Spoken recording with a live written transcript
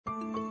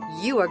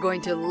You are going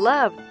to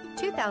love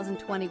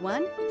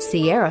 2021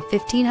 Sierra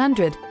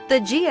 1500. The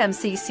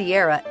GMC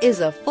Sierra is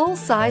a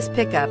full-size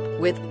pickup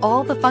with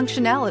all the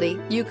functionality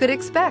you could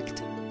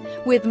expect.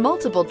 With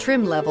multiple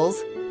trim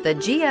levels, the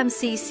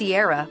GMC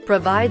Sierra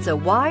provides a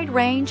wide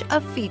range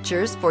of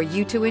features for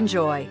you to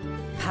enjoy.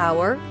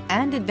 Power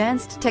and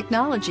advanced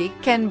technology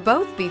can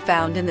both be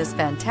found in this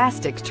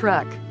fantastic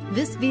truck.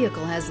 This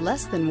vehicle has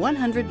less than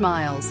 100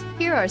 miles.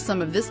 Here are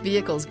some of this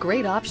vehicle's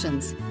great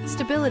options: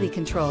 stability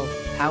control,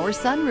 power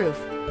sunroof,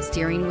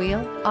 steering wheel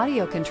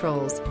audio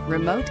controls,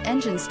 remote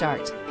engine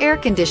start, air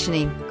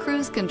conditioning,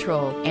 cruise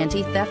control,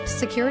 anti-theft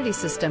security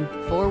system,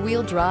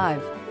 four-wheel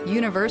drive,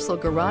 universal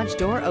garage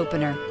door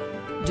opener,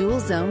 dual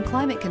zone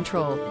climate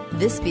control.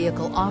 This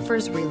vehicle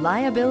offers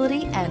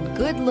reliability and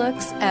good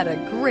looks at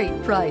a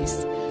great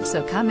price.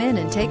 So come in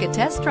and take a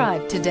test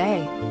drive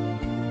today.